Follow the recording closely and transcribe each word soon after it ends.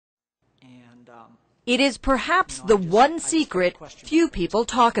It is perhaps the one secret few people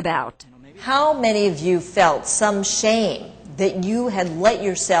talk about. How many of you felt some shame that you had let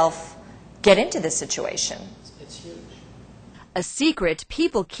yourself get into this situation? It's huge. A secret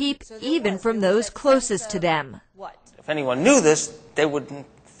people keep even from those closest to them. If anyone knew this, they wouldn't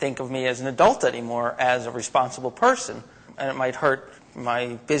think of me as an adult anymore, as a responsible person. And it might hurt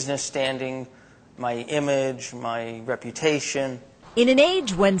my business standing, my image, my reputation. In an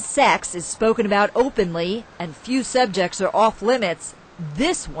age when sex is spoken about openly and few subjects are off limits,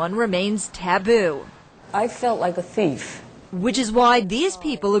 this one remains taboo. I felt like a thief. Which is why these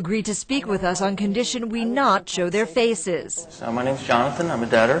people agreed to speak with us on condition we not show their faces. So my name's Jonathan. I'm a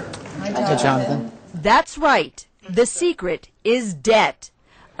debtor. Hi, Jonathan. That's right. The secret is debt.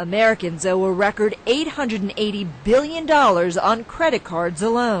 Americans owe a record $880 billion on credit cards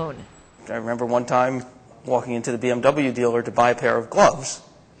alone. I remember one time walking into the BMW dealer to buy a pair of gloves.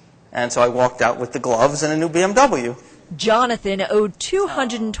 And so I walked out with the gloves and a new BMW. Jonathan owed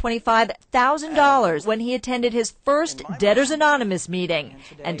 $225,000 when he attended his first Debtors Anonymous meeting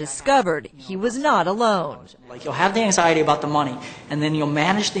and discovered he was not alone. Like, you'll have the anxiety about the money, and then you'll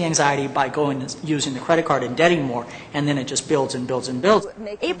manage the anxiety by using the credit card and debting more, and then it just builds and builds and builds.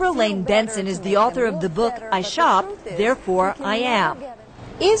 April Lane Benson is the author of the book I Shop, Therefore I Am.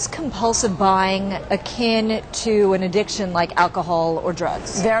 Is compulsive buying akin to an addiction like alcohol or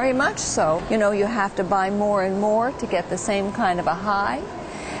drugs? Very much so. You know, you have to buy more and more to get the same kind of a high,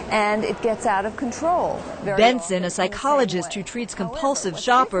 and it gets out of control. Benson, a psychologist who treats compulsive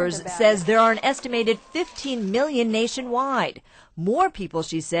shoppers, says there are an estimated 15 million nationwide. More people,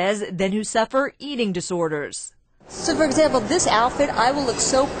 she says, than who suffer eating disorders. So, for example, this outfit, I will look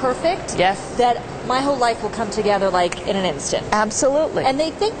so perfect that my whole life will come together like in an instant. Absolutely. And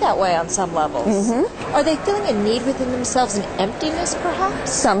they think that way on some levels. Mm-hmm. Are they feeling a need within themselves, an emptiness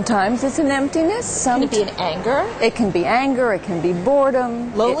perhaps? Sometimes it's an emptiness. Can it be an anger? It can be anger, it can be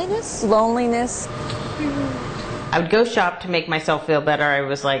boredom. Loneliness? Loneliness. I would go shop to make myself feel better. I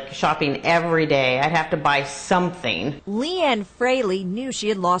was like shopping every day. I'd have to buy something. Leanne Fraley knew she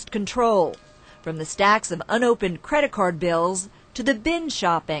had lost control. From the stacks of unopened credit card bills to the binge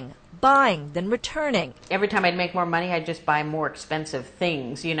shopping, buying, then returning. Every time I'd make more money, I'd just buy more expensive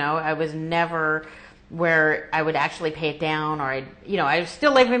things, you know. I was never where I would actually pay it down, or I was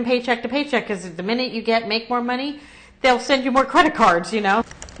still living paycheck to paycheck, because the minute you make more money, they'll send you more credit cards, you know.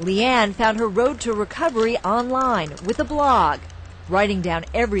 Leanne found her road to recovery online with a blog, writing down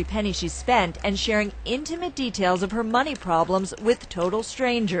every penny she spent and sharing intimate details of her money problems with total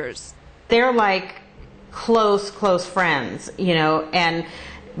strangers. They're like close friends, you know, and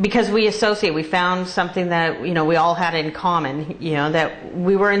because we associate, we found something that, you know, we all had in common, you know, that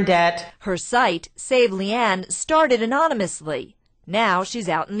we were in debt. Her site, Save Leanne, started anonymously. Now she's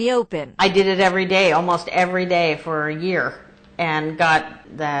out in the open. I did it every day, almost every day for a year, and got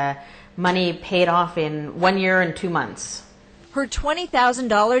the money paid off in 1 year and 2 months. Her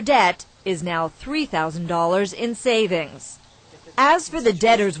 $20,000 debt is now $3,000 in savings. As for the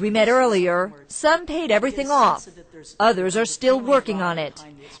debtors we met earlier, some paid everything off. Others are still working on it.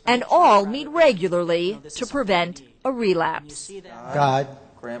 And all meet regularly to prevent a relapse. God,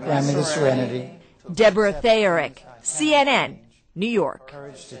 grant me the serenity. Deborah Thayerick, CNN, New York.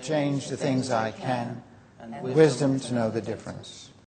 Courage to change the things I can, and wisdom to know the difference.